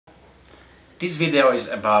This video is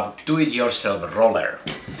about do-it-yourself roller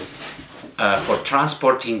for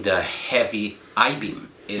transporting the heavy I-beam.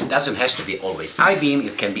 It doesn't have to be always I-beam,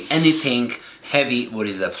 it can be anything heavy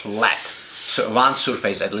with a flat. So one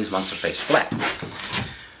surface, at least one surface flat.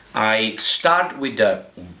 I start with the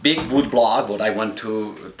big wood block, what I went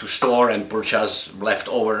to store and purchase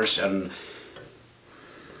leftovers, and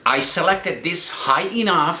I selected this high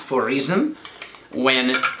enough for reason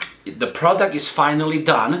when the product is finally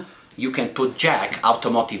done, you can put jack,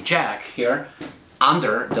 automotive jack here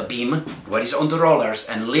under the beam what is on the rollers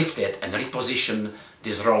and lift it and reposition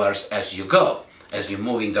these rollers as you go, as you're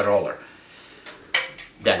moving the roller.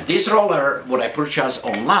 Then this roller, what I purchased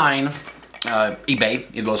online, eBay,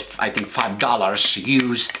 it was I think $5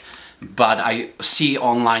 used, but I see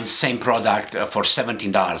online same product for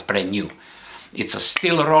 $17 brand new. It's a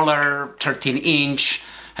steel roller, 13-inch,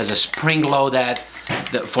 has a spring loaded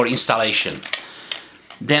for installation.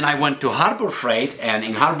 Then I went to Harbor Freight, and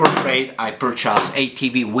in Harbor Freight I purchased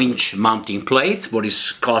ATV winch mounting plate, what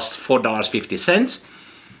is cost $4.50.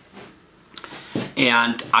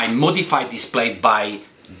 And I modified this plate by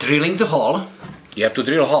drilling the hole. You have to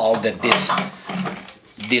drill a hole that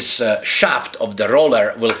this shaft of the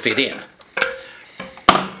roller will fit in.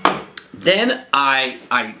 Then I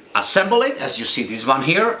assemble it, as you see this one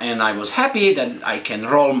here, and I was happy that I can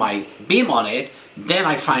roll my beam on it. Then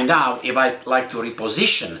I find out if I like to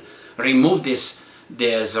reposition, remove this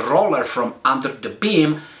roller from under the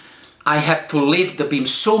beam, I have to lift the beam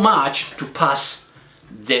so much to pass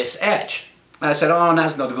this edge. I said, oh,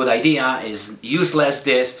 that's not a good idea, it's useless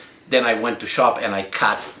this. Then I went to shop and I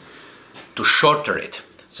cut to shorter it.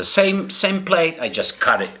 It's the same plate, I just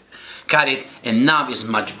cut it, and now it's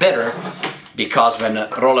much better because when the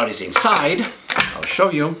roller is inside, I'll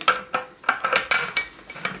show you.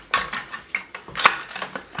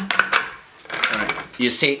 You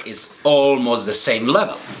see, it's almost the same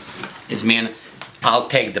level. It means I'll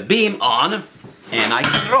take the beam on and I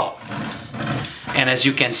can roll. And as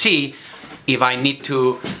you can see, if I need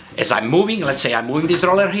to, as I'm moving, let's say I'm moving this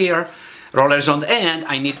roller here, roller's on the end,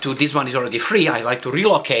 I need to, this one is already free, I like to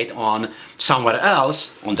relocate on somewhere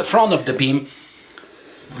else, on the front of the beam.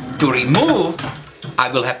 To remove, I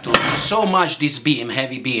will have to so much this beam,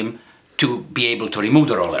 heavy beam, to be able to remove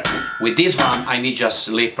the roller. With this one, I need just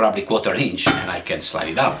lift probably 1/4 inch and I can slide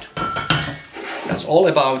it out. That's all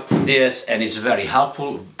about this, and it's very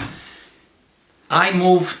helpful. I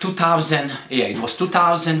moved 2,000, yeah, it was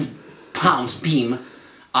 2,000 pounds beam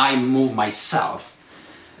I moved myself.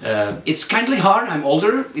 It's kindly hard, I'm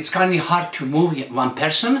older, it's kindly hard to move one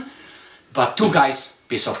person, but two guys,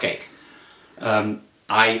 piece of cake.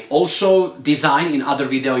 I also designed, in other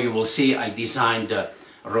video you will see, I designed the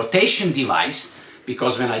rotation device,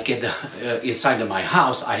 because when I get inside of my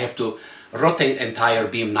house I have to rotate entire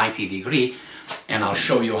beam 90 degree, and I'll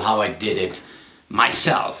show you how I did it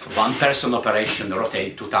myself. One person operation,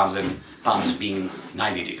 rotate 2,000 pounds beam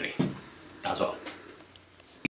 90 degree. That's all.